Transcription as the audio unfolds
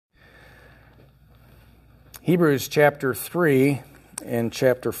Hebrews chapter 3 and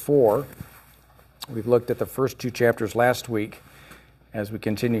chapter 4. We've looked at the first two chapters last week as we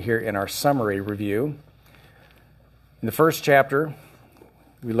continue here in our summary review. In the first chapter,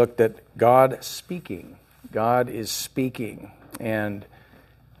 we looked at God speaking. God is speaking, and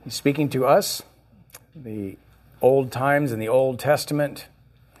He's speaking to us. The old times in the Old Testament,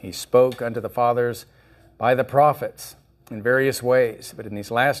 He spoke unto the fathers by the prophets in various ways. But in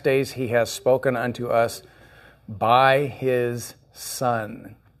these last days, He has spoken unto us by His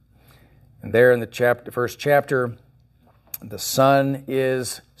Son. And there in the first chapter, the Son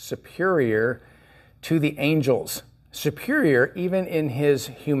is superior to the angels, superior even in His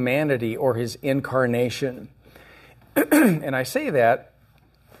humanity or His incarnation. And I say that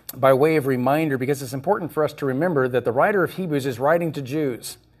by way of reminder because it's important for us to remember that the writer of Hebrews is writing to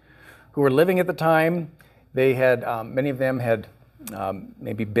Jews who were living at the time. They had, many of them had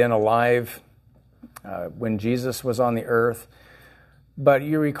maybe been alive when Jesus was on the earth. But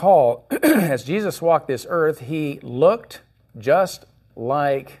you recall, as Jesus walked this earth, He looked just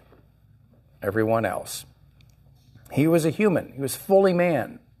like everyone else. He was a human. He was fully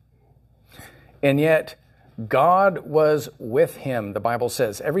man. And yet, God was with Him, the Bible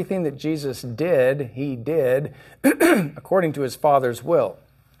says. Everything that Jesus did, He did according to His Father's will.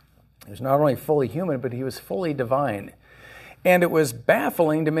 He was not only fully human, but He was fully divine. And it was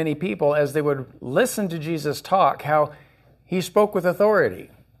baffling to many people as they would listen to Jesus talk how He spoke with authority,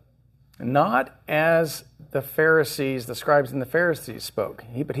 not as the Pharisees, the scribes and the Pharisees spoke,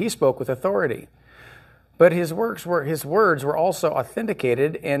 but He spoke with authority. But His words were also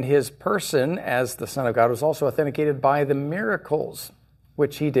authenticated, and His person as the Son of God was also authenticated by the miracles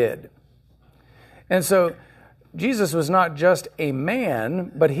which He did. And so Jesus was not just a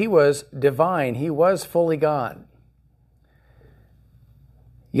man, but He was divine. He was fully God.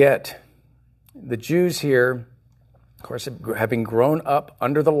 Yet, the Jews here, of course, having grown up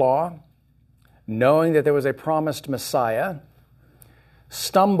under the law, knowing that there was a promised Messiah,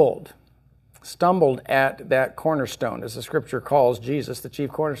 stumbled at that cornerstone, as the Scripture calls Jesus, the chief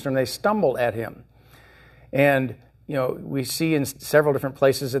cornerstone. They stumbled at Him. And, we see in several different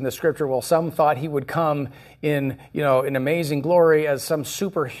places in the Scripture, well, some thought He would come in amazing glory as some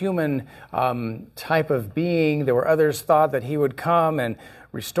superhuman type of being. There were others thought that He would come and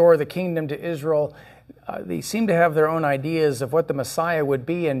restore the kingdom to Israel. They seem to have their own ideas of what the Messiah would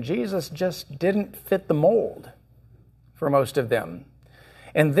be, and Jesus just didn't fit the mold for most of them.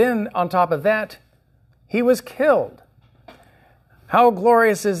 And then, on top of that, He was killed. How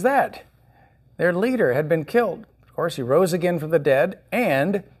glorious is that? Their leader had been killed. Of course, He rose again from the dead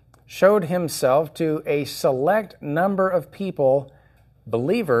and showed Himself to a select number of people,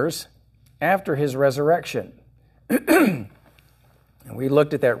 believers, after His resurrection. And we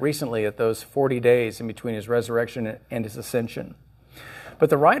looked at that recently, at those 40 days in between His resurrection and His ascension.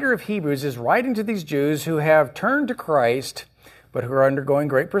 But the writer of Hebrews is writing to these Jews who have turned to Christ, but who are undergoing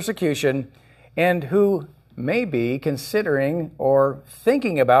great persecution, and who may be considering or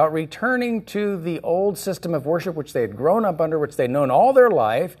thinking about returning to the old system of worship which they had grown up under, which they'd known all their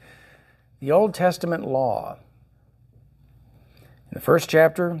life, the Old Testament law. In the first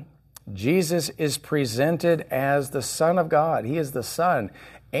chapter, Jesus is presented as the Son of God. He is the Son.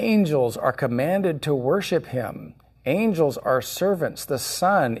 Angels are commanded to worship Him. Angels are servants. The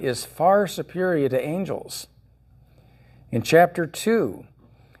Son is far superior to angels. In chapter 2,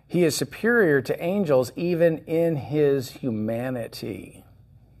 He is superior to angels even in His humanity.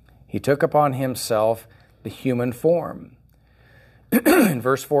 He took upon Himself the human form. In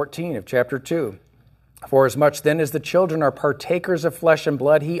verse 14 of chapter 2, "For as much then as the children are partakers of flesh and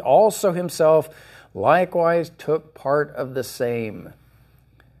blood, He also Himself likewise took part of the same,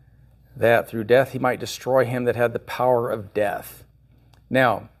 that through death He might destroy him that had the power of death."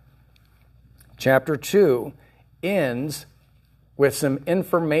 Now, chapter 2 ends with some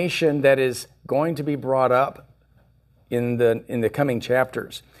information that is going to be brought up in the coming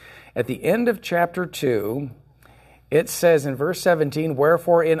chapters. At the end of chapter 2, it says in verse 17,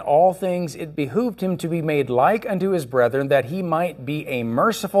 "Wherefore in all things it behooved Him to be made like unto His brethren, that He might be a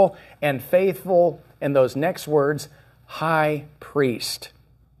merciful and faithful," and those next words, high priest.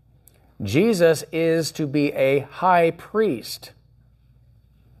 Jesus is to be a high priest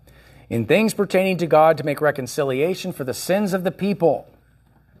in things pertaining to God, to make reconciliation for the sins of the people.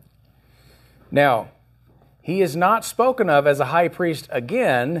 Now, He is not spoken of as a high priest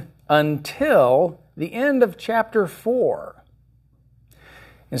again until the end of chapter 4.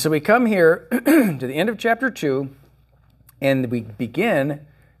 And so we come here to the end of chapter 2, and we begin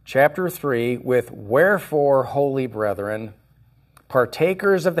chapter 3 with, "Wherefore, holy brethren,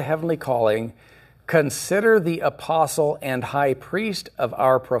 partakers of the heavenly calling, consider the apostle and high priest of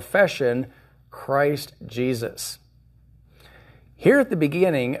our profession, Christ Jesus. Here at the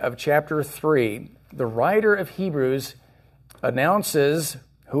beginning of chapter 3, the writer of Hebrews announces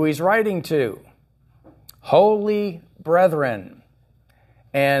who he's writing to. Holy brethren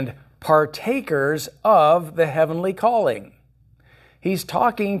and partakers of the heavenly calling. He's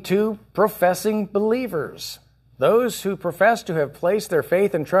talking to professing believers, those who profess to have placed their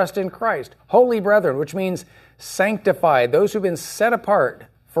faith and trust in Christ. Holy brethren, which means sanctified, those who've been set apart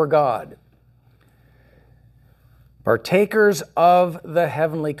for God. Partakers of the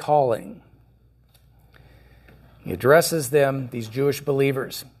heavenly calling. He addresses them, these Jewish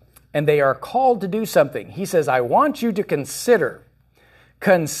believers, and they are called to do something. He says, I want you to consider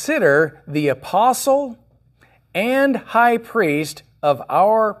the apostle and high priest of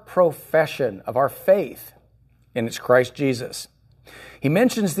our profession, of our faith, and it's Christ Jesus. He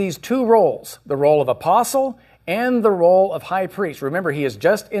mentions these two roles, the role of apostle and the role of high priest. Remember, he has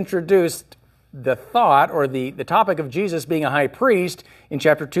just introduced the thought or the topic of Jesus being a high priest in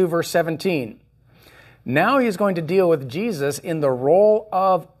chapter 2, verse 17. Now he is going to deal with Jesus in the role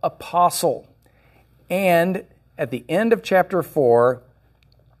of apostle. And at the end of chapter 4,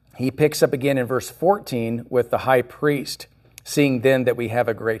 he picks up again in verse 14 with the high priest, seeing then that we have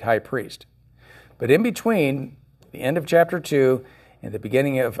a great high priest. But in between the end of chapter 2 and the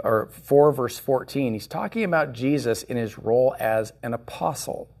beginning of 4 verse 14, he's talking about Jesus in his role as an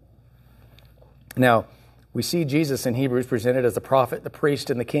apostle. Now, we see Jesus in Hebrews presented as the prophet, the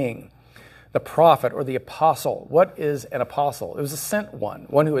priest, and the king. The prophet or the apostle. What is an apostle? It was a sent one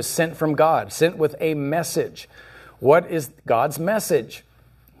who is sent from God, sent with a message. What is God's message?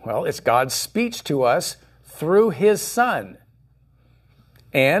 Well, it's God's speech to us through his Son.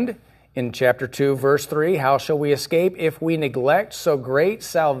 And in chapter 2, verse 3, how shall we escape if we neglect so great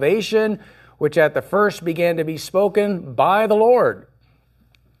salvation, which at the first began to be spoken by the Lord?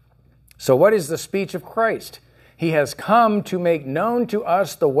 So what is the speech of Christ? He has come to make known to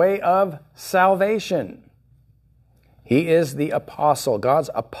us the way of salvation. He is the apostle,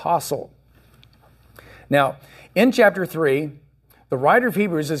 God's apostle. Now, in chapter 3, the writer of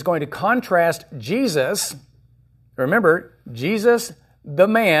Hebrews is going to contrast Jesus, remember, Jesus, the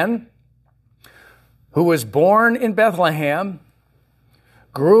man who was born in Bethlehem,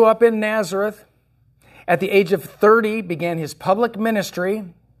 grew up in Nazareth, at the age of 30 began his public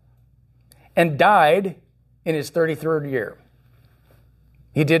ministry, and died in his 33rd year.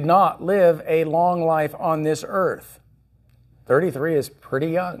 He did not live a long life on this earth. 33 is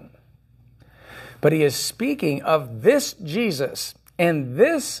pretty young. But he is speaking of this Jesus and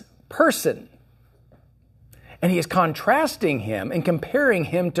this person. And he is contrasting him and comparing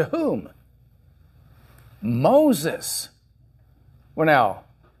him to whom? Moses. Well, now,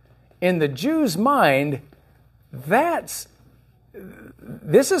 in the Jews' mind, this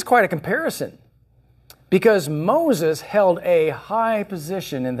is quite a comparison. Because Moses held a high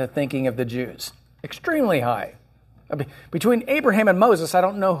position in the thinking of the Jews. Extremely high. Between Abraham and Moses, I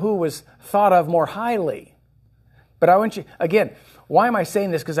don't know who was thought of more highly. But I want you, again, why am I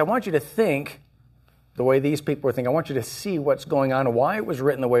saying this? Because I want you to think the way these people were thinking. I want you to see what's going on, why it was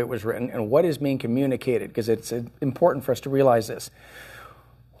written the way it was written, and what is being communicated, because it's important for us to realize this.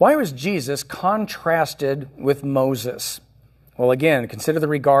 Why was Jesus contrasted with Moses? Well, again, consider the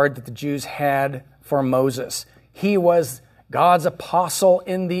regard that the Jews had for Moses. He was God's apostle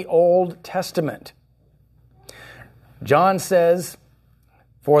in the Old Testament. John says,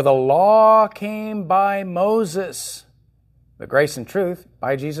 for the law came by Moses, but grace and truth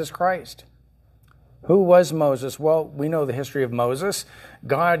by Jesus Christ. Who was Moses? Well, we know the history of Moses.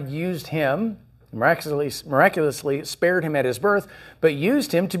 God used him, miraculously spared him at his birth, but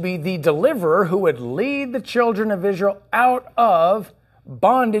used him to be the deliverer who would lead the children of Israel out of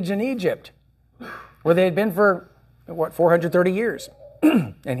bondage in Egypt, where they had been for, 430 years.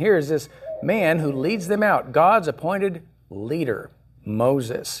 And here is this man who leads them out, God's appointed leader,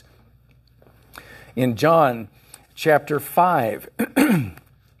 Moses. In John chapter 5,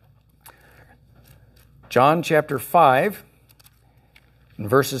 John chapter 5,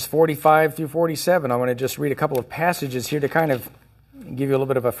 verses 45 through 47, I want to just read a couple of passages here to kind of give you a little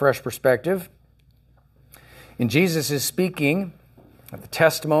bit of a fresh perspective. And Jesus is speaking of the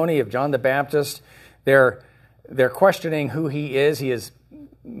testimony of John the Baptist. They're questioning who he is. He has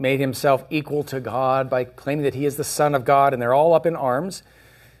made himself equal to God by claiming that he is the Son of God, and they're all up in arms.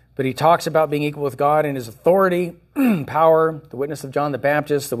 But he talks about being equal with God in his authority, power, the witness of John the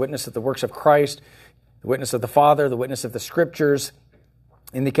Baptist, the witness of the works of Christ, the witness of the Father, the witness of the Scriptures.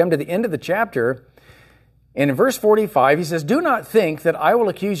 And they come to the end of the chapter, And in verse 45, he says, "Do not think that I will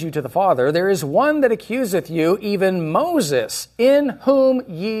accuse you to the Father. There is one that accuseth you, even Moses, in whom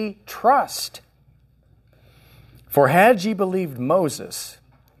ye trust. For had ye believed Moses,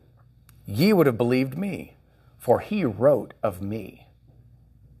 ye would have believed me, for he wrote of me.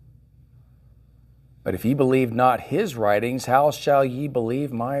 But if ye believe not his writings, how shall ye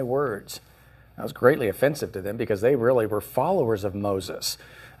believe my words?" That was greatly offensive to them because they really were followers of Moses.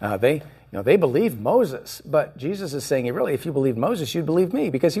 They believed Moses, but Jesus is saying, really, if you believed Moses, you'd believe me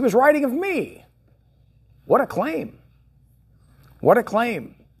because he was writing of me. What a claim. What a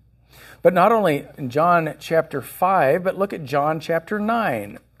claim. But not only in John chapter 5, but look at John chapter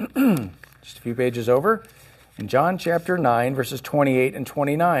 9. Just a few pages over. In John chapter 9, verses 28 and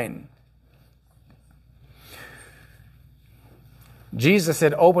 29. Jesus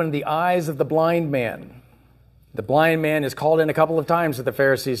had opened the eyes of the blind man. The blind man is called in a couple of times with the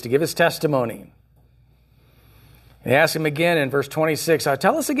Pharisees to give his testimony. They asked him again in verse 26,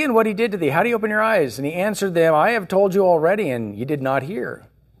 "Tell us again what he did to thee. How do you open your eyes?" And he answered them, "I have told you already, and ye did not hear.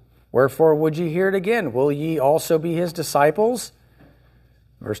 Wherefore would ye hear it again? Will ye also be his disciples?"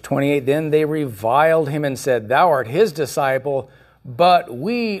 Verse 28, "Then they reviled him and said, Thou art his disciple, but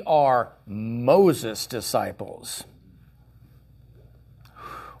we are Moses' disciples.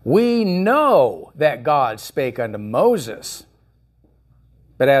 We know that God spake unto Moses,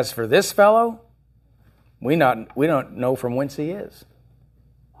 but as for this fellow, we don't know from whence he is."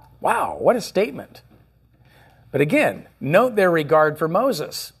 Wow, what a statement. But again, note their regard for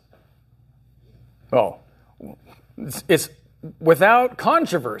Moses. Well, it's without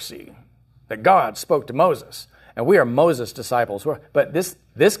controversy that God spoke to Moses, and we are Moses' disciples. But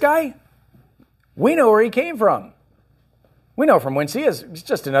this guy, we know where he came from. We know from whence he is. He's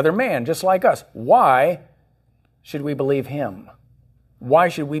just another man, just like us. Why should we believe him? Why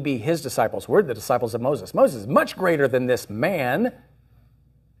should we be his disciples? We're the disciples of Moses. Moses is much greater than this man.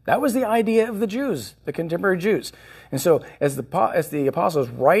 That was the idea of the Jews, the contemporary Jews. And so as the apostle is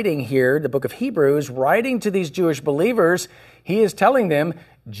writing here, the book of Hebrews, writing to these Jewish believers, he is telling them,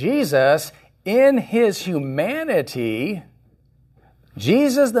 Jesus, in his humanity,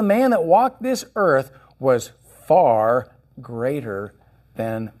 Jesus, the man that walked this earth, was far greater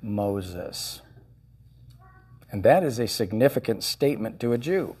than Moses. And that is a significant statement to a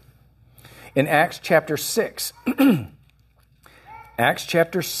Jew. In Acts chapter 6, Acts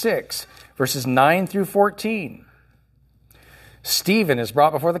chapter 6, verses 9 through 14, Stephen is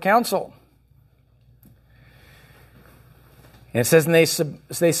brought before the council. And it says, "And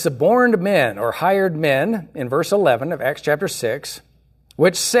they suborned men," or hired men, in verse 11 of Acts chapter 6,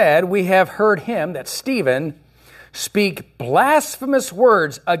 "which said, We have heard him," that's Stephen, "speak blasphemous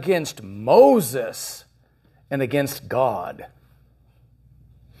words against Moses and against God.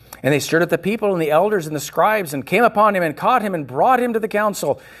 And they stirred up the people and the elders and the scribes and came upon him and caught him and brought him to the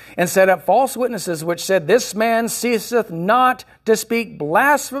council and set up false witnesses which said, This man ceaseth not to speak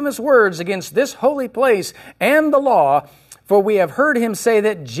blasphemous words against this holy place and the law, for we have heard him say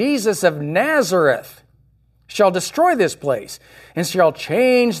that Jesus of Nazareth shall destroy this place and shall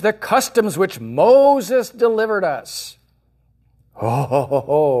change the customs which Moses delivered us."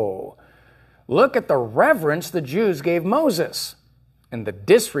 Oh, look at the reverence the Jews gave Moses and the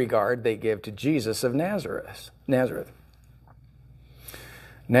disregard they give to Jesus of Nazareth.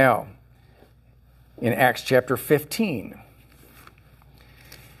 Now, in Acts chapter 15,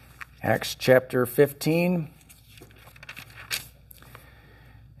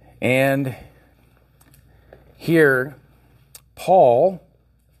 and here Paul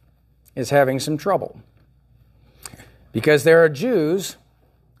is having some trouble because there are Jews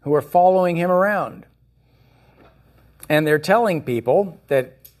who are following him around. And they're telling people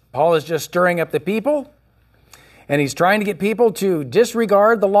that Paul is just stirring up the people, and he's trying to get people to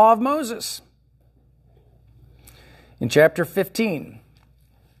disregard the law of Moses. In chapter 15,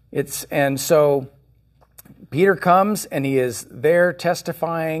 and so Peter comes, and he is there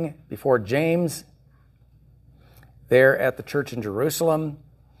testifying before James, there at the church in Jerusalem.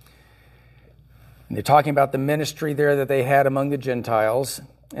 And they're talking about the ministry there that they had among the Gentiles.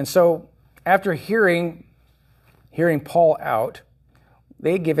 And so after hearing Paul out,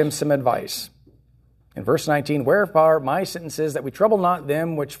 they give him some advice. In verse 19, "Wherefore my sentence is that we trouble not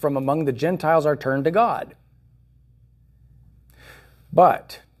them which from among the Gentiles are turned to God,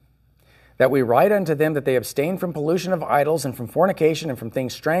 but that we write unto them that they abstain from pollution of idols and from fornication and from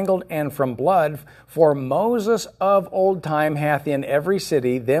things strangled and from blood. For Moses of old time hath in every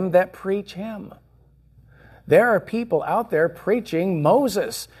city them that preach him." There are people out there preaching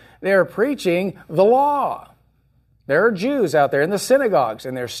Moses. They're preaching the law. There are Jews out there in the synagogues,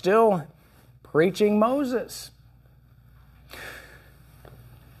 and they're still preaching Moses.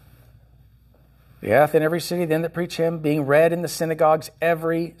 He hath in every city them that preach him, being read in the synagogues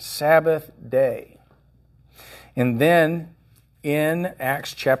every Sabbath day. And then in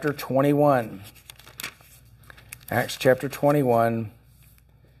Acts chapter 21. Acts chapter 21.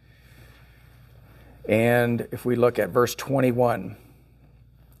 And if we look at verse 21.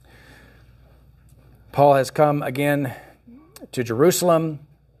 Paul has come again to Jerusalem.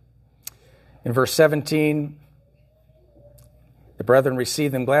 In verse 17, the brethren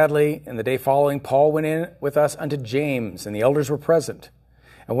received them gladly, and the day following Paul went in with us unto James, and the elders were present.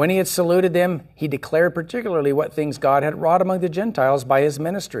 And when he had saluted them, he declared particularly what things God had wrought among the Gentiles by his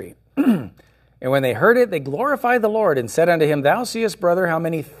ministry. And when they heard it, they glorified the Lord, and said unto him, Thou seest, brother, how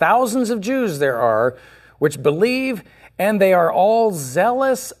many thousands of Jews there are, which believe, and they are all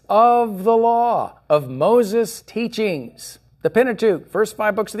zealous of the law, of Moses' teachings. The Pentateuch, first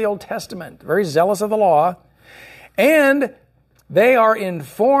 5 books of the Old Testament, very zealous of the law. And they are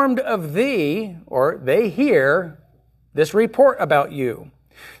informed of thee, or they hear this report about you,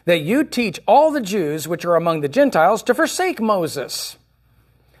 that you teach all the Jews which are among the Gentiles to forsake Moses,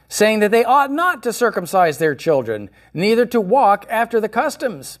 saying that they ought not to circumcise their children, neither to walk after the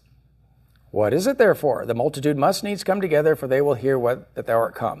customs. What is it therefore? The multitude must needs come together, for they will hear that thou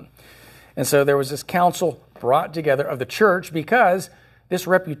art come. And so there was this council brought together of the church, because this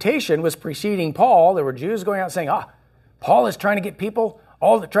reputation was preceding Paul. There were Jews going out saying, Paul is trying to get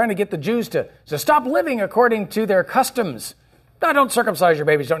trying to get the Jews to stop living according to their customs. No, don't circumcise your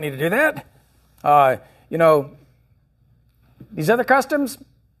babies. Don't need to do that. These other customs,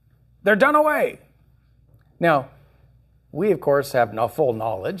 they're done away. Now, we, of course, have no full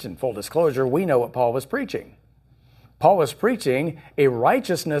knowledge and full disclosure. We know what Paul was preaching. Paul was preaching a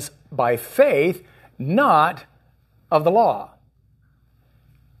righteousness by faith, not of the law.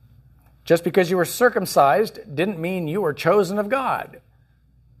 Just because you were circumcised didn't mean you were chosen of God.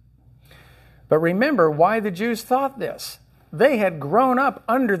 But remember why the Jews thought this. They had grown up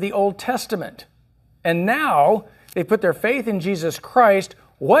under the Old Testament. And now they put their faith in Jesus Christ.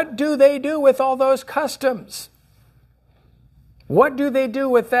 What do they do with all those customs? What do they do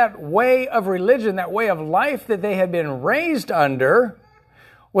with that way of religion, that way of life that they had been raised under?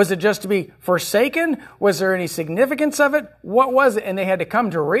 Was it just to be forsaken? Was there any significance of it? What was it? And they had to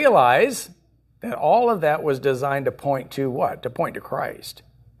come to realize that all of that was designed to point to what? To point to Christ.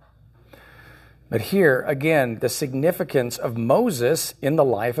 But here, again, the significance of Moses in the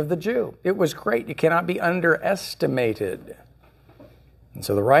life of the Jew. It was great. You cannot be underestimated. And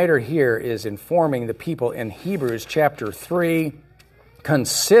so the writer here is informing the people in Hebrews chapter 3,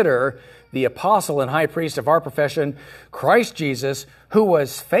 consider the apostle and high priest of our profession, Christ Jesus, who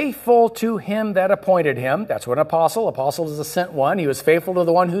was faithful to him that appointed him. That's what an apostle. Apostle is a sent one. He was faithful to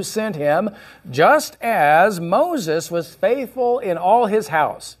the one who sent him, just as Moses was faithful in all his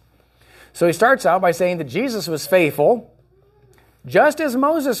house. So he starts out by saying that Jesus was faithful, just as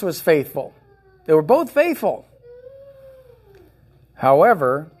Moses was faithful. They were both faithful.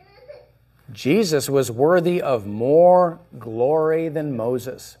 However, Jesus was worthy of more glory than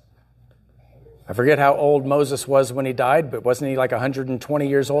Moses. I forget how old Moses was when he died, but wasn't he like 120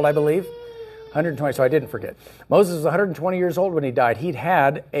 years old, I believe? 120, so I didn't forget. Moses was 120 years old when he died. He'd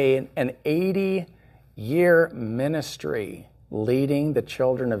had an 80-year ministry leading the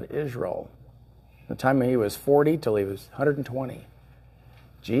children of Israel. The time he was 40 till he was 120.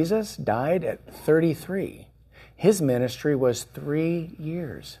 Jesus died at 33. His ministry was 3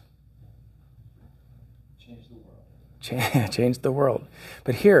 years. Changed the world.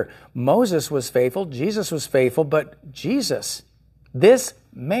 But here, Moses was faithful, Jesus was faithful, but Jesus, this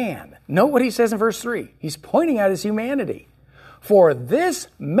man, note what he says in verse 3. He's pointing out his humanity. For this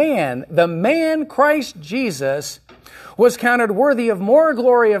man, the man Christ Jesus, was counted worthy of more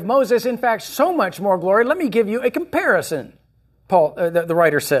glory of Moses, in fact, so much more glory. Let me give you a comparison. Paul, the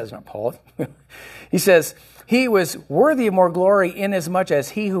writer says, not Paul, he says, he was worthy of more glory inasmuch as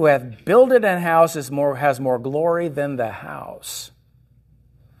he who hath builded an house has more glory than the house.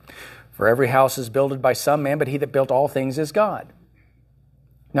 For every house is builded by some man, but he that built all things is God.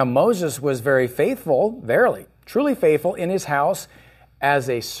 Now Moses was very faithful, verily, truly faithful in his house as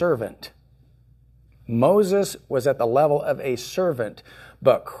a servant. Moses was at the level of a servant,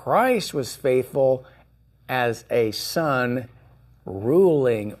 but Christ was faithful as a son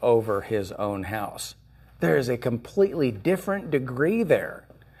ruling over his own house. There is a completely different degree there.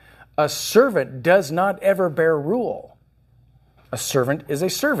 A servant does not ever bear rule. A servant is a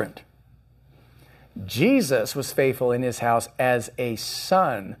servant. Jesus was faithful in his house as a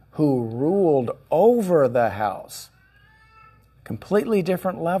son who ruled over the house. Completely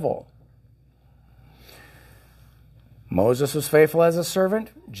different level. Moses was faithful as a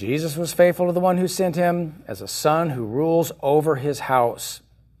servant. Jesus was faithful to the one who sent him as a son who rules over his house.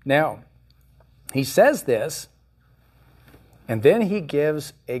 Now, he says this, and then he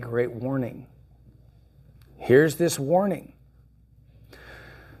gives a great warning. Here's this warning.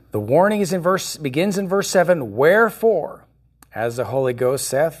 The warning begins in verse 7. Wherefore, as the Holy Ghost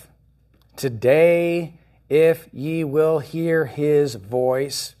saith, today, if ye will hear his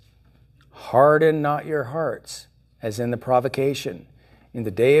voice, harden not your hearts, as in the provocation, in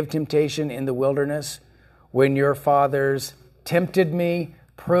the day of temptation in the wilderness, when your fathers tempted me,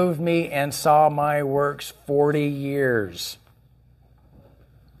 proved me, and saw my works 40 years.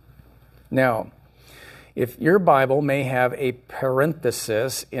 Now, if your Bible may have a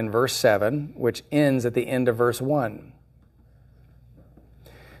parenthesis in verse 7, which ends at the end of verse 1.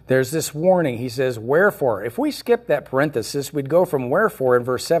 There's this warning. He says, wherefore. If we skip that parenthesis, we'd go from wherefore in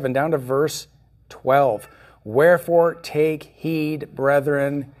verse 7 down to verse 12. Wherefore take heed,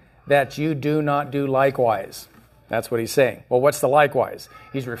 brethren, that you do not do likewise. That's what he's saying. Well, what's the likewise?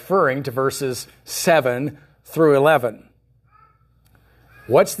 He's referring to verses 7 through 11.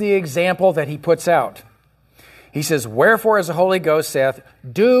 What's the example that he puts out? He says, wherefore, as the Holy Ghost saith,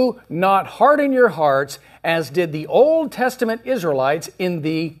 do not harden your hearts, as did the Old Testament Israelites in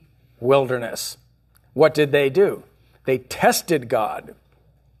the wilderness. What did they do? They tested God.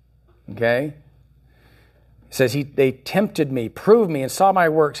 Okay? It says, they tempted me, proved me, and saw my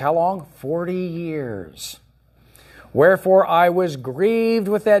works. How long? 40 years. Wherefore I was grieved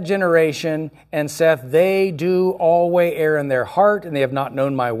with that generation, and saith, they do always err in their heart, and they have not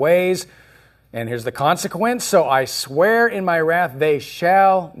known my ways. And here's the consequence. So I swear in my wrath, they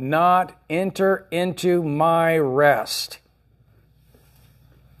shall not enter into my rest.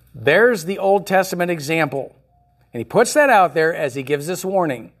 There's the Old Testament example. And he puts that out there as he gives this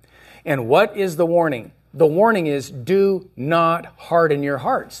warning. And what is the warning? The warning is, do not harden your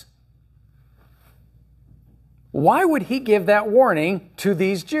hearts. Why would he give that warning to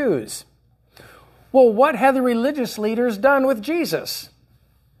these Jews? Well, what had the religious leaders done with Jesus?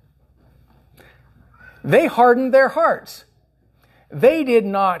 They hardened their hearts. They did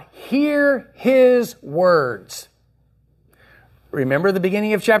not hear his words. Remember the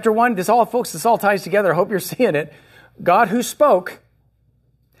beginning of chapter 1? This all ties together. I hope you're seeing it. God who spoke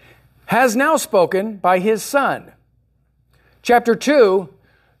has now spoken by his Son. Chapter 2,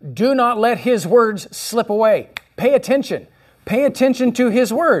 do not let his words slip away. Pay attention. Pay attention to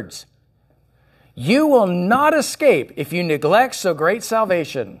his words. You will not escape if you neglect so great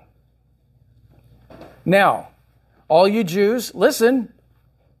salvation. Now, all you Jews, listen.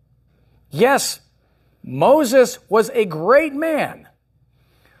 Yes, Moses was a great man,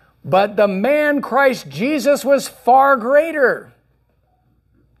 but the man Christ Jesus was far greater.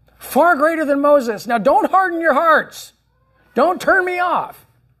 Far greater than Moses. Now, don't harden your hearts. Don't turn me off.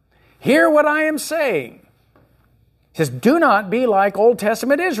 Hear what I am saying. He says, do not be like Old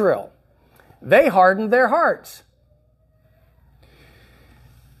Testament Israel. They hardened their hearts.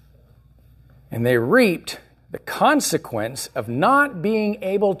 And they reaped the consequence of not being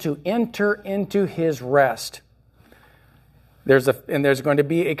able to enter into his rest. There's going to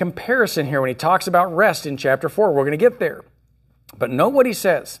be a comparison here when he talks about rest in chapter 4. We're going to get there. But note what he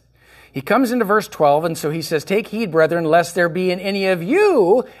says. He comes into verse 12, and so he says, take heed, brethren, lest there be in any of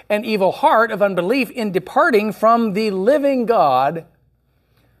you an evil heart of unbelief in departing from the living God,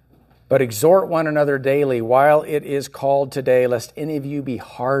 but exhort one another daily while it is called today, lest any of you be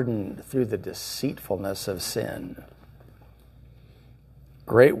hardened through the deceitfulness of sin.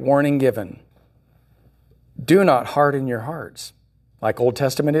 Great warning given. Do not harden your hearts, like Old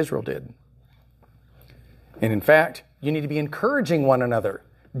Testament Israel did. And in fact, you need to be encouraging one another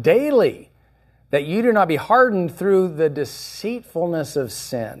daily, that you do not be hardened through the deceitfulness of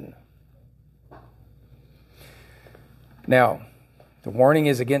sin. Now, the warning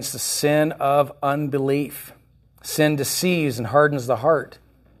is against the sin of unbelief. Sin deceives and hardens the heart.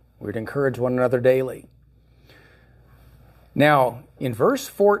 We'd encourage one another daily. Now, in verse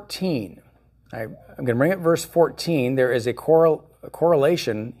 14, I'm going to bring up verse 14. There is a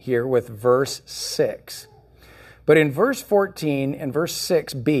correlation here with verse 6. But in verse 14 and verse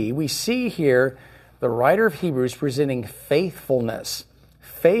 6b, we see here the writer of Hebrews presenting faithfulness.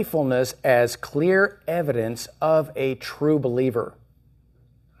 Faithfulness as clear evidence of a true believer.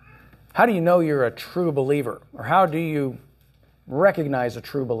 How do you know you're a true believer? Or how do you recognize a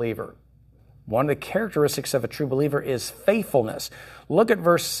true believer? One of the characteristics of a true believer is faithfulness. Look at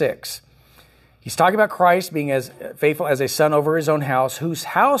verse 6. He's talking about Christ being as faithful as a son over his own house. Whose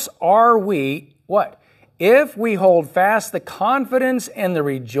house are we, what? if we hold fast the confidence and the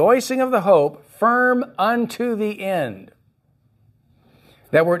rejoicing of the hope firm unto the end.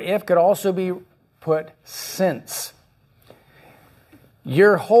 That word if could also be put since.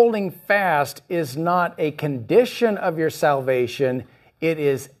 Your holding fast is not a condition of your salvation, it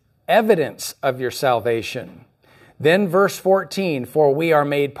is evidence of your salvation. Then verse 14, for we are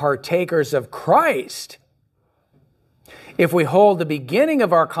made partakers of Christ if we hold the beginning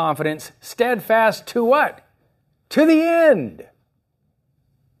of our confidence steadfast to what? To the end.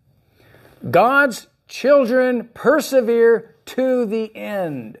 God's children persevere to the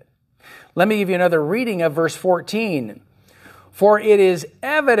end. Let me give you another reading of verse 14. For it is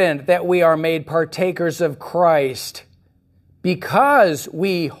evident that we are made partakers of Christ because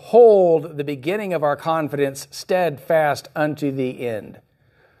we hold the beginning of our confidence steadfast unto the end.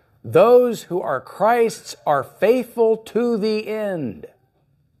 Those who are Christ's are faithful to the end.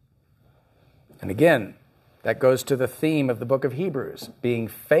 And again, that goes to the theme of the book of Hebrews, being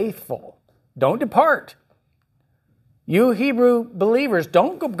faithful. Don't depart. You Hebrew believers,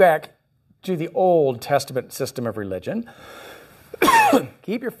 don't go back to the Old Testament system of religion.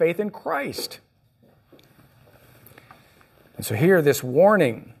 Keep your faith in Christ. And so here, this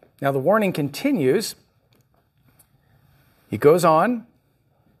warning. Now the warning continues. He goes on.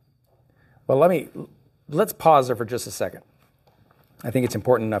 Well, let's pause there for just a second. I think it's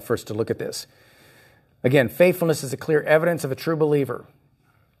important enough for us to look at this. Again, faithfulness is a clear evidence of a true believer.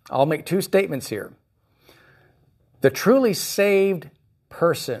 I'll make two statements here. The truly saved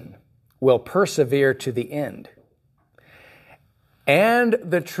person will persevere to the end. And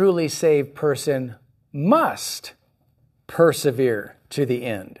the truly saved person must persevere to the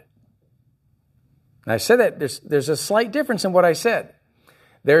end. And I said that there's a slight difference in what I said.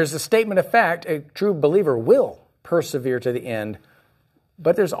 There's a statement of fact, a true believer will persevere to the end,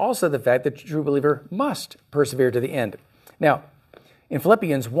 but there's also the fact that a true believer must persevere to the end. Now, in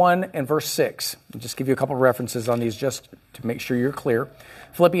Philippians 1 and verse 6, I'll just give you a couple of references on these just to make sure you're clear.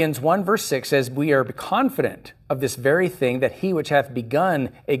 Philippians 1 verse 6 says, we are confident of this very thing, that he which hath begun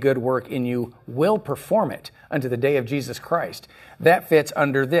a good work in you will perform it unto the day of Jesus Christ. That fits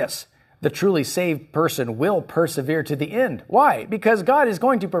under this. The truly saved person will persevere to the end. Why? Because God is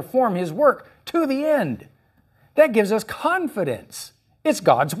going to perform his work to the end. That gives us confidence. It's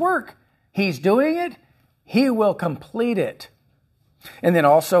God's work. He's doing it. He will complete it. And then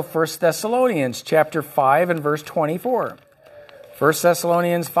also 1 Thessalonians chapter 5 and verse 24. 1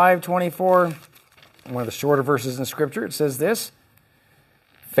 Thessalonians 5:24, one of the shorter verses in Scripture, it says this,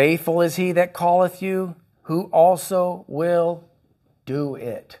 faithful is he that calleth you, who also will do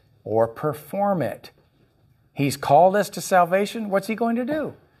it or perform it. He's called us to salvation. What's he going to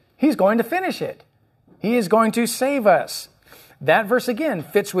do? He's going to finish it. He is going to save us. That verse again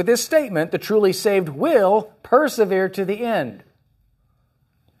fits with this statement, the truly saved will persevere to the end.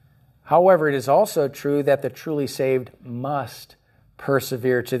 However, it is also true that the truly saved must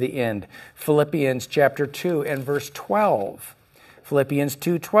persevere to the end. Philippians chapter 2 and verse 12. Philippians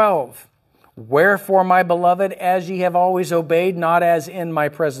 2:12. Wherefore, my beloved, as ye have always obeyed, not as in my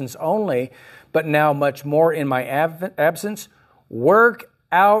presence only, but now much more in my absence, work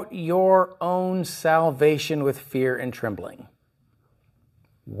out your own salvation with fear and trembling.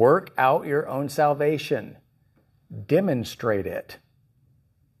 Work out your own salvation. Demonstrate it.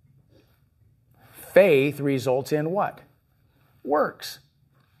 Faith results in what? Works.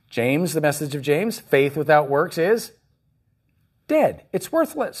 James, the message of James, faith without works is dead. It's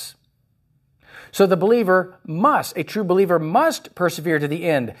worthless. So the believer must, a true believer must persevere to the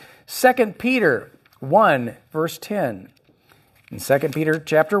end. 2 Peter 1, verse 10. In 2 Peter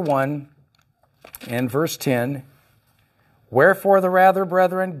chapter 1 and verse 10, wherefore the rather,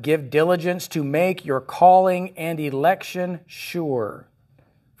 brethren, give diligence to make your calling and election sure.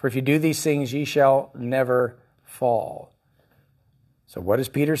 For if you do these things, ye shall never fall. So what does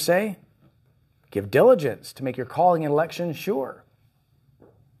Peter say? Give diligence to make your calling and election sure.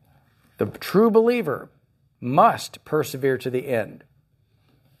 The true believer must persevere to the end.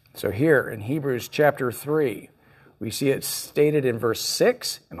 So here in Hebrews chapter 3, we see it stated in verse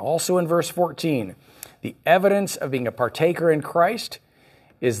 6 and also in verse 14. The evidence of being a partaker in Christ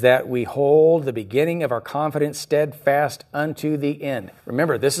is that we hold the beginning of our confidence steadfast unto the end.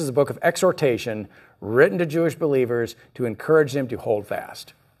 Remember, this is a book of exhortation written to Jewish believers to encourage them to hold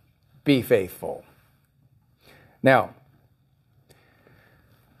fast. Be faithful. Now,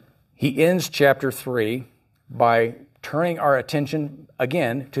 he ends chapter 3 by turning our attention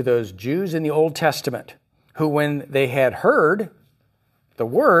again to those Jews in the Old Testament who, when they had heard the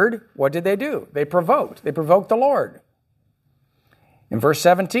word, what did they do? They provoked. They provoked the Lord. In verse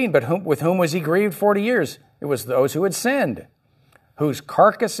 17, but with whom was he grieved 40 years? It was those who had sinned, whose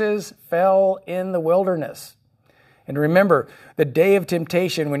carcasses fell in the wilderness. And remember, the day of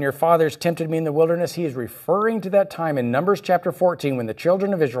temptation, when your fathers tempted me in the wilderness, he is referring to that time in Numbers chapter 14, when the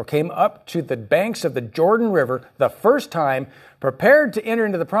children of Israel came up to the banks of the Jordan River the first time, prepared to enter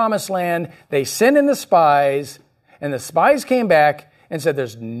into the promised land. They sent in the spies, and the spies came back and said,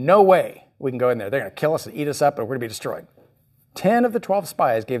 there's no way we can go in there. They're going to kill us and eat us up, and we're going to be destroyed. 10 of the 12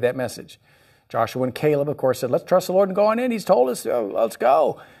 spies gave that message. Joshua and Caleb, of course, said, let's trust the Lord and go on in. He's told us, let's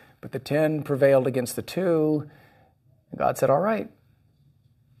go. But the 10 prevailed against the 2. And God said, all right,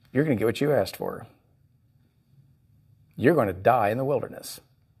 you're going to get what you asked for. You're going to die in the wilderness.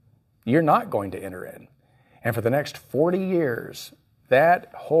 You're not going to enter in. And for the next 40 years, that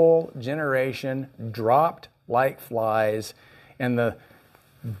whole generation dropped like flies, and the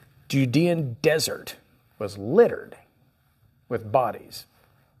Judean desert was littered with bodies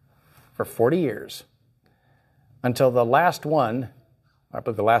for 40 years, until the last one, I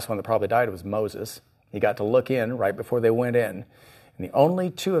believe the last one that probably died was Moses. He got to look in right before they went in. And the only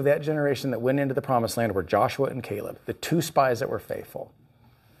 2 of that generation that went into the promised land were Joshua and Caleb, the 2 spies that were faithful.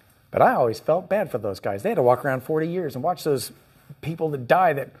 But I always felt bad for those guys. They had to walk around 40 years and watch those people that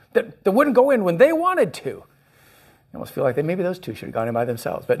die that wouldn't go in when they wanted to. I almost feel like maybe those 2 should have gone in by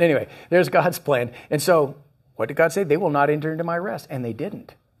themselves. But anyway, there's God's plan. And so what did God say? They will not enter into my rest. And they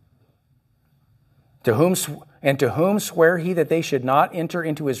didn't. To whom sware he that they should not enter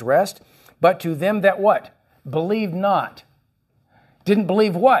into his rest? But to them that what? Believed not. Didn't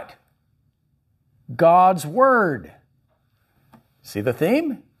believe what? God's word. See the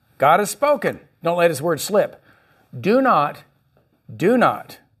theme? God has spoken. Don't let his word slip. Do not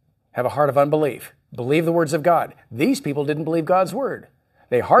have a heart of unbelief. Believe the words of God. These people didn't believe God's word.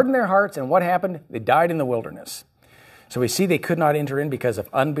 They hardened their hearts, and what happened? They died in the wilderness. So we see they could not enter in because of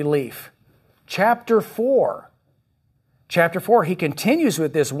unbelief. Chapter 4, he continues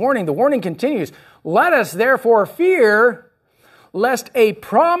with this warning. The warning continues. Let us therefore fear, lest a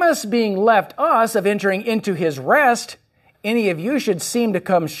promise being left us of entering into his rest, any of you should seem to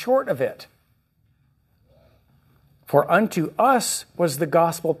come short of it. For unto us was the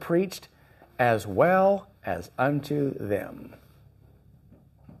gospel preached, as well as unto them.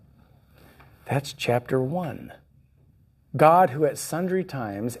 That's chapter 1. God, who at sundry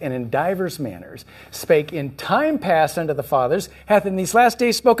times and in divers manners spake in time past unto the fathers, hath in these last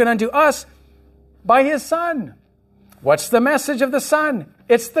days spoken unto us by his Son. What's the message of the Son?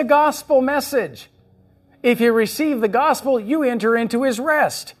 It's the gospel message. If you receive the gospel, you enter into his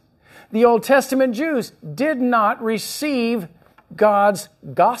rest. The Old Testament Jews did not receive God's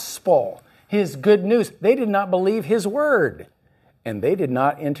gospel, his good news. They did not believe his word, and they did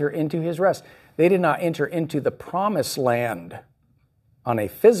not enter into his rest. They did not enter into the promised land on a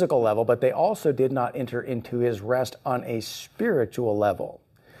physical level, but they also did not enter into his rest on a spiritual level.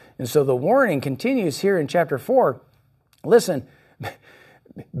 And so the warning continues here in chapter 4. Listen,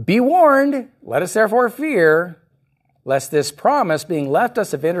 be warned, let us therefore fear, lest this promise being left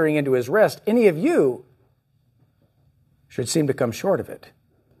us of entering into his rest, any of you should seem to come short of it.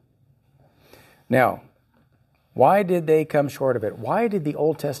 Now, why did they come short of it? Why did the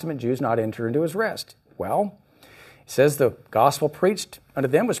Old Testament Jews not enter into his rest? Well, it says the gospel preached unto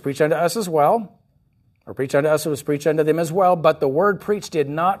them was preached unto us as well, or preached unto us was preached unto them as well, but the word preached did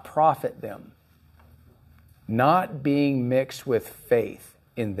not profit them, not being mixed with faith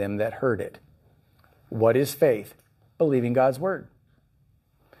in them that heard it. What is faith? Believing God's word.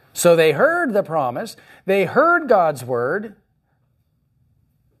 So they heard the promise, they heard God's word,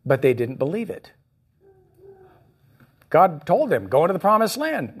 but they didn't believe it. God told them, go into the promised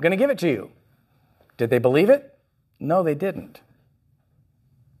land. I'm going to give it to you. Did they believe it? No, they didn't.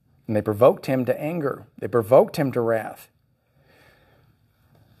 And they provoked him to anger. They provoked him to wrath.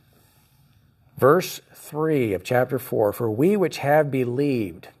 Verse 3 of chapter 4, for we which have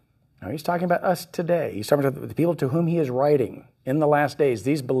believed. Now he's talking about us today. He's talking about the people to whom he is writing in the last days,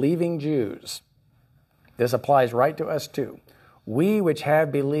 these believing Jews. This applies right to us too. We which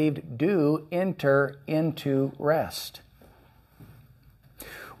have believed do enter into rest.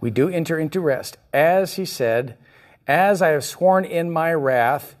 We do enter into rest. As he said, as I have sworn in my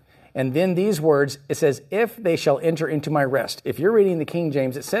wrath, and then these words, it says, if they shall enter into my rest. If you're reading the King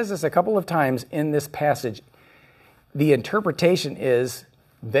James, it says this a couple of times in this passage. The interpretation is,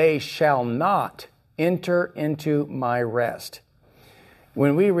 they shall not enter into my rest.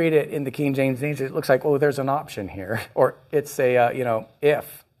 When we read it in the King James, it looks like, oh, there's an option here. Or it's a,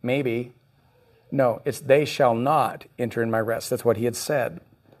 if, maybe. No, it's they shall not enter in my rest. That's what he had said.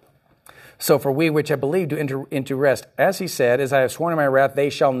 So for we which have believed do enter into rest. As he said, as I have sworn in my wrath,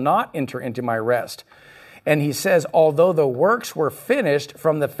 they shall not enter into my rest. And he says, although the works were finished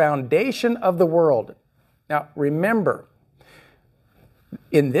from the foundation of the world. Now, remember,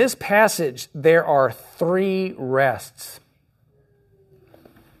 in this passage, there are 3 rests.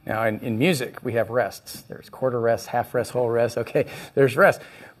 Now, in music, we have rests. There's quarter rest, half rest, whole rest. Okay, there's rest.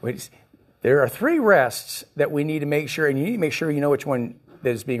 There are 3 rests that we need to make sure, and you need to make sure you know which one that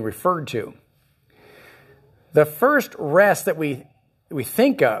is being referred to. The first rest that we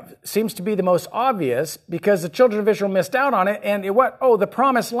think of seems to be the most obvious because the children of Israel missed out on it. And what? Oh, the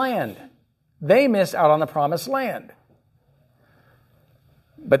promised land. They missed out on the promised land.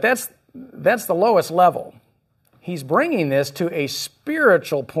 But that's the lowest level. He's bringing this to a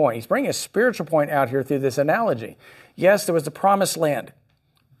spiritual point. He's bringing a spiritual point out here through this analogy. Yes, there was the promised land,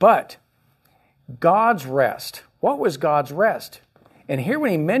 but God's rest. What was God's rest? And here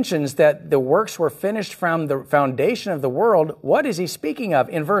when he mentions that the works were finished from the foundation of the world, what is he speaking of?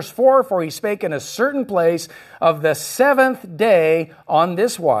 In verse 4, for he spake in a certain place of the 7th day on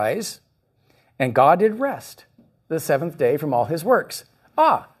this wise, and God did rest the 7th day from all his works.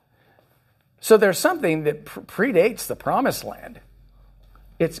 So there's something that predates the promised land.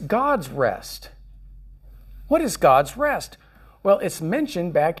 It's God's rest. What is God's rest? Well, it's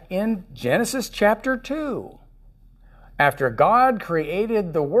mentioned back in Genesis chapter 2. After God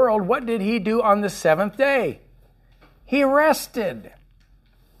created the world, what did he do on the 7th day? He rested.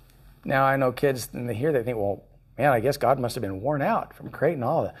 Now, I know kids, when they hear that, they think, well, man, I guess God must have been worn out from creating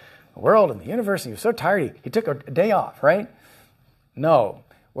all the world and the universe. And he was so tired, he took a day off, right? No.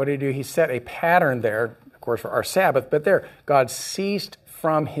 What did he do? He set a pattern there, of course, for our Sabbath, but there, God ceased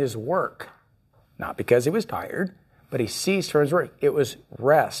from his work. Not because he was tired, but he ceased from his work. It was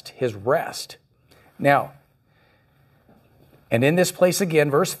rest, his rest. Now, and in this place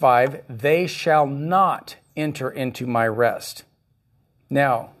again, verse 5, they shall not enter into my rest.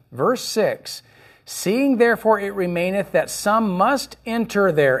 Now, verse 6, seeing therefore it remaineth that some must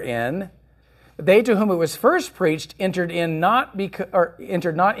enter therein, they to whom it was first preached entered not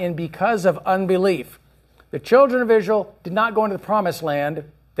in because of unbelief. The children of Israel did not go into the promised land.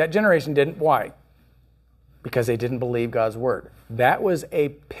 That generation didn't. Why? Because they didn't believe God's word. That was a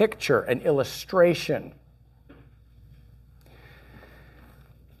picture, an illustration.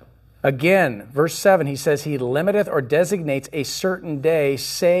 Again, verse 7, he says he limiteth or designates a certain day,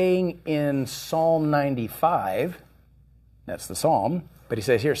 saying in Psalm 95, that's the psalm, but he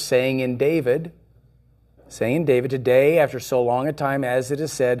says here, saying in David, today, after so long a time, as it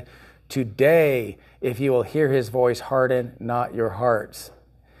is said, today, if you will hear his voice, harden not your hearts.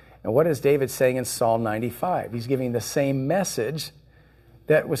 And what is David saying in Psalm 95? He's giving the same message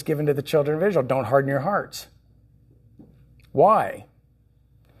that was given to the children of Israel. Don't harden your hearts. Why?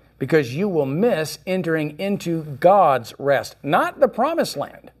 Because you will miss entering into God's rest, not the promised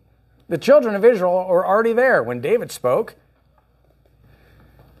land. The children of Israel were already there when David spoke.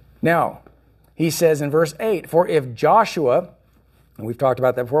 Now, he says in verse 8, for if Joshua, and we've talked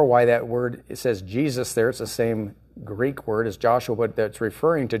about that before, why that word, it says Jesus there, it's the same Greek word as Joshua, but that's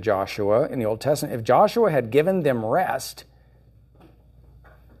referring to Joshua in the Old Testament. If Joshua had given them rest,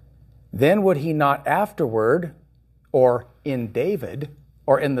 then would he not afterward, or in David,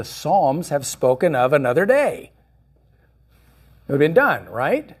 or in the Psalms, have spoken of another day? It would have been done,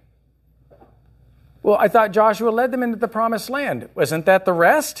 right? Well, I thought Joshua led them into the promised land. Wasn't that the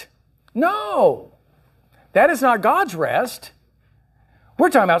rest? No. That is not God's rest. We're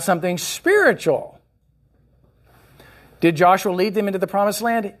talking about something spiritual. Did Joshua lead them into the promised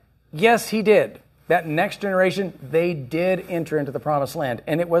land? Yes, he did. That next generation, they did enter into the promised land,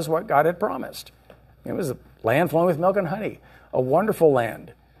 and it was what God had promised. It was a land flowing with milk and honey, a wonderful land.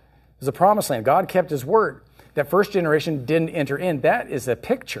 It was a promised land. God kept his word. That first generation didn't enter in. That is a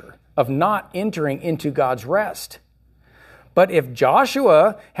picture of not entering into God's rest. But if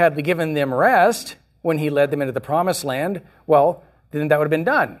Joshua had given them rest when he led them into the promised land, well, then that would have been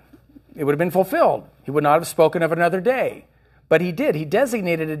done. It would have been fulfilled. He would not have spoken of another day. But he did. He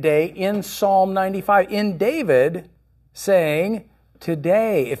designated a day in Psalm 95, in David, saying,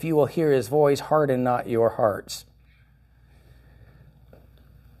 today, if you will hear his voice, harden not your hearts.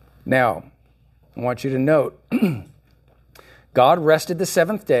 Now, I want you to note, God rested the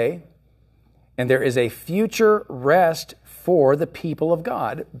 7th day, and there is a future rest for the people of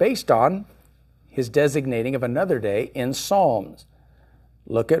God based on his designating of another day in Psalms.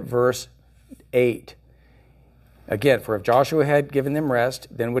 Look at verse 8. Again, for if Joshua had given them rest,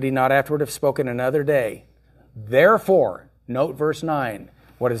 then would he not afterward have spoken another day? Therefore, note verse 9.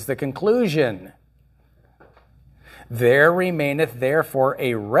 What is the conclusion? There remaineth therefore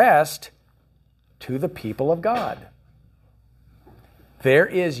a rest to the people of God. There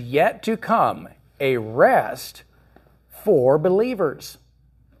is yet to come a rest for believers.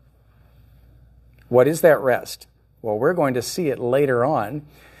 What is that rest? Well, we're going to see it later on.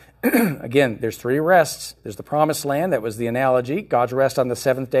 Again, there's three rests. There's the promised land, that was the analogy, God's rest on the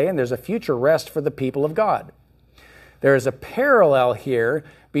seventh day, and there's a future rest for the people of God. There is a parallel here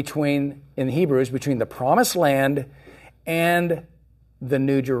in Hebrews, between the promised land and the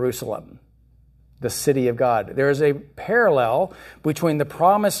New Jerusalem, the city of God. There is a parallel between the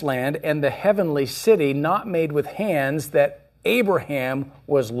promised land and the heavenly city not made with hands that Abraham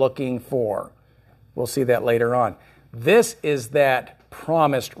was looking for. We'll see that later on. This is that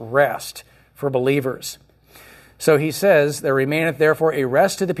promised rest for believers. So he says, there remaineth therefore a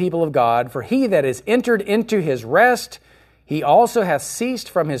rest to the people of God, for he that is entered into his rest, he also hath ceased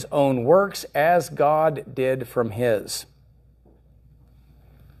from his own works, as God did from his.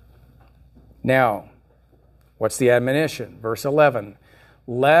 Now, what's the admonition? Verse 11,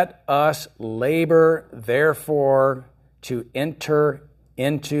 let us labor therefore to enter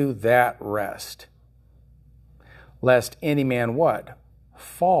into that rest, lest any man what?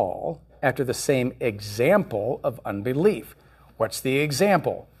 Fall after the same example of unbelief. What's the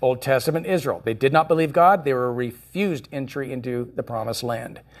example? Old Testament Israel. They did not believe God. They were refused entry into the promised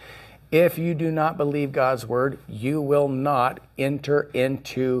land. If you do not believe God's word, you will not enter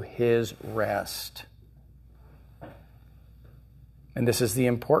into his rest. And this is the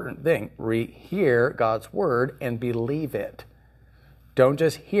important thing. Hear God's word and believe it. Don't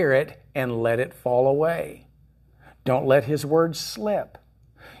just hear it and let it fall away. Don't let his word slip.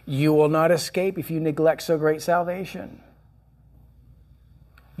 You will not escape if you neglect so great salvation.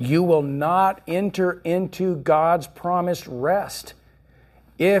 You will not enter into God's promised rest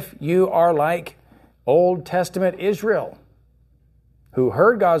if you are like Old Testament Israel, who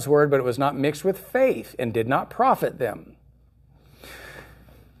heard God's word, but it was not mixed with faith and did not profit them.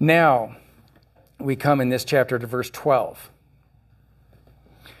 Now, we come in this chapter to verse 12.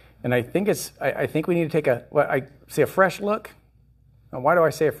 And I think we need to take a fresh look. Now, why do I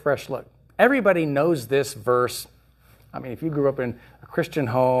say a fresh look? Everybody knows this verse. I mean, if you grew up in a Christian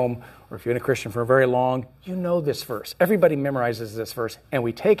home, or if you've been a Christian for very long, you know this verse. Everybody memorizes this verse, and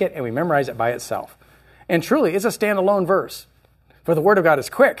we take it and we memorize it by itself. And truly, it's a standalone verse. For the word of God is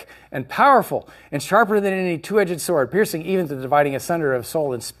quick and powerful and sharper than any two-edged sword, piercing even to the dividing asunder of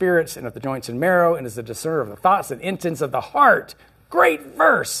soul and spirits and of the joints and marrow, and is the discerner of the thoughts and intents of the heart. Great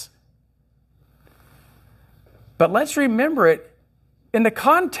verse. But let's remember it in the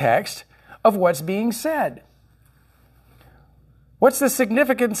context of what's being said. What's the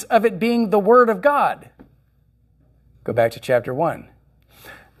significance of it being the Word of God? Go back to chapter 1.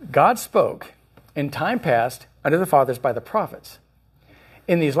 God spoke in time past unto the fathers by the prophets.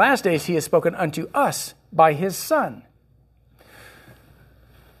 In these last days he has spoken unto us by his Son.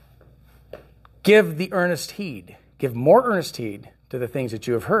 Give the earnest heed. Give more earnest heed to the things that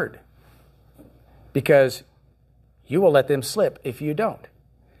you have heard, because you will let them slip if you don't.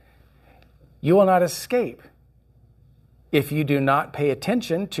 You will not escape if you do not pay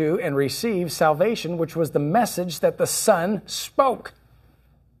attention to and receive salvation, which was the message that the Son spoke.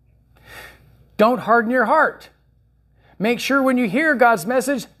 Don't harden your heart. Make sure when you hear God's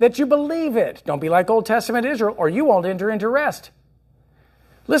message that you believe it. Don't be like Old Testament Israel, or you won't enter into rest.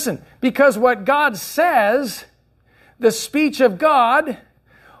 Listen, because what God says, the speech of God,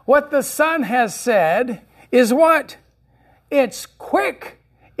 what the Son has said, is what? It's quick,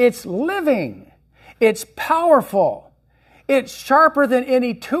 it's living, it's powerful, it's sharper than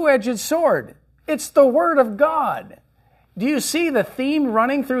any two-edged sword. It's the Word of God. Do you see the theme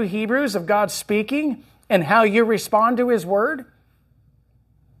running through Hebrews of God speaking and how you respond to his word?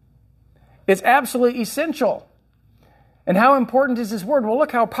 It's absolutely essential. And how important is his word? Well,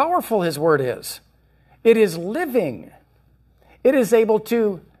 look how powerful his word is. It is living. It is able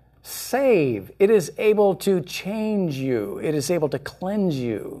to save. It is able to change you. It is able to cleanse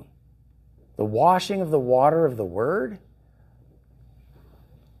you. The washing of the water of the word.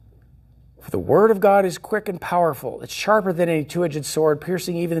 For the word of God is quick and powerful. It's sharper than any two-edged sword,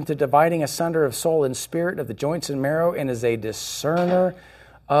 piercing even into dividing asunder of soul and spirit, of the joints and marrow, and is a discerner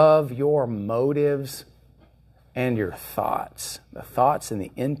of your motives and your thoughts, the thoughts and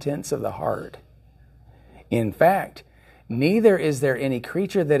the intents of the heart. In fact, neither is there any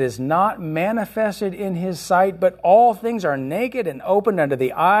creature that is not manifested in his sight, but all things are naked and opened unto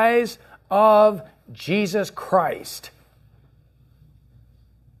the eyes of Jesus Christ,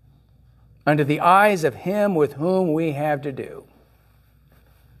 unto the eyes of him with whom we have to do.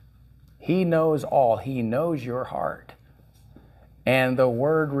 He knows all. He knows your heart. And the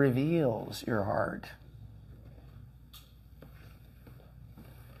Word reveals your heart.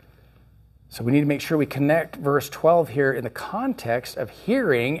 So we need to make sure we connect verse 12 here in the context of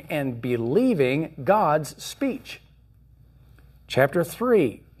hearing and believing God's speech. Chapter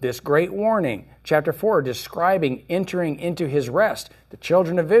 3, this great warning. Chapter 4, describing entering into his rest. The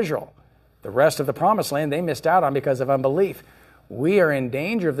children of Israel, the rest of the promised land, they missed out on because of unbelief. We are in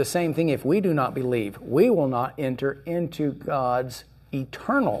danger of the same thing if we do not believe. We will not enter into God's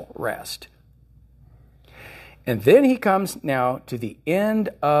eternal rest. And then he comes now to the end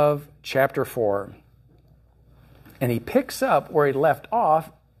of chapter 4. And he picks up where he left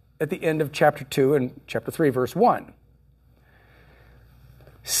off at the end of chapter 2 and chapter 3, verse 1.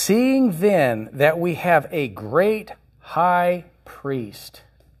 Seeing then that we have a great high priest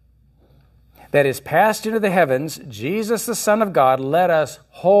that is passed into the heavens, Jesus the Son of God, let us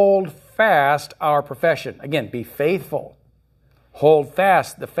hold fast our profession. Again, be faithful. Hold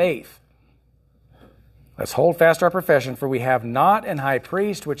fast the faith. Let's hold fast our profession, for we have not an high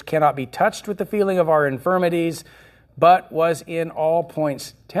priest which cannot be touched with the feeling of our infirmities, but was in all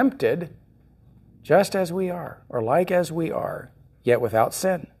points tempted, just as we are, or like as we are, yet without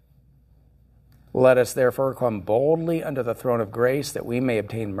sin. Let us therefore come boldly unto the throne of grace, that we may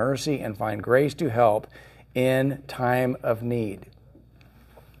obtain mercy and find grace to help in time of need.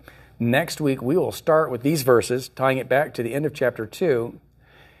 Next week, we will start with these verses, tying it back to the end of chapter 2,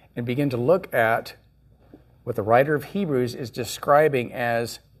 and begin to look at what the writer of Hebrews is describing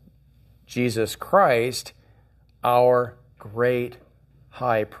as Jesus Christ, our great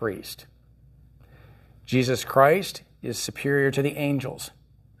high priest. Jesus Christ is superior to the angels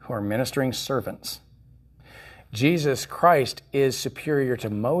who are ministering servants. Jesus Christ is superior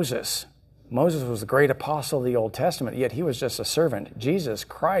to Moses. Moses was the great apostle of the Old Testament, yet he was just a servant. Jesus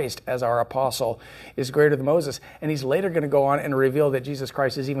Christ, as our apostle, is greater than Moses. And he's later going to go on and reveal that Jesus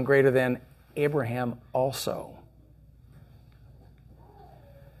Christ is even greater than Abraham also.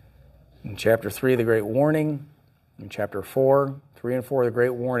 In chapter 3, the great warning. In chapter 4, 3 and 4, the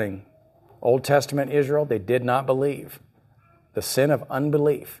great warning. Old Testament Israel, they did not believe. The sin of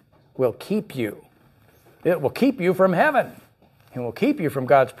unbelief will keep you. It will keep you from heaven. And will keep you from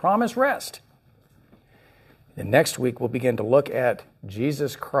God's promised rest. And next week, we'll begin to look at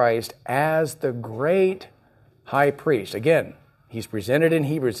Jesus Christ as the great high priest. Again, he's presented in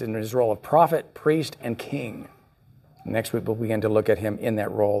Hebrews in his role of prophet, priest, and king. Next week, we'll begin to look at him in that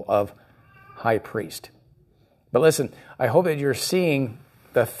role of high priest. But listen, I hope that you're seeing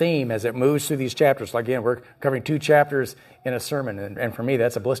the theme as it moves through these chapters. Again, we're covering 2 chapters in a sermon, and for me,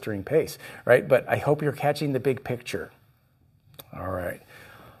 that's a blistering pace, right? But I hope you're catching the big picture. All right,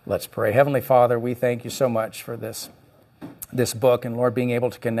 let's pray. Heavenly Father, we thank you so much for this book, and Lord, being able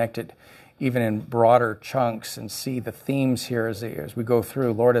to connect it even in broader chunks and see the themes here as we go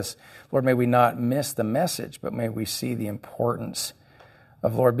through. Lord, may we not miss the message, but may we see the importance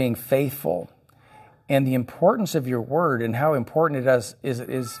of, Lord, being faithful and the importance of your word and how important it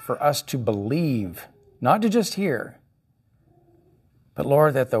is for us to believe, not to just hear, but,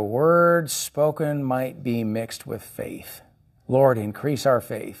 Lord, that the word spoken might be mixed with faith. Lord, increase our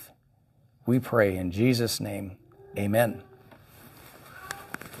faith. We pray in Jesus' name. Amen.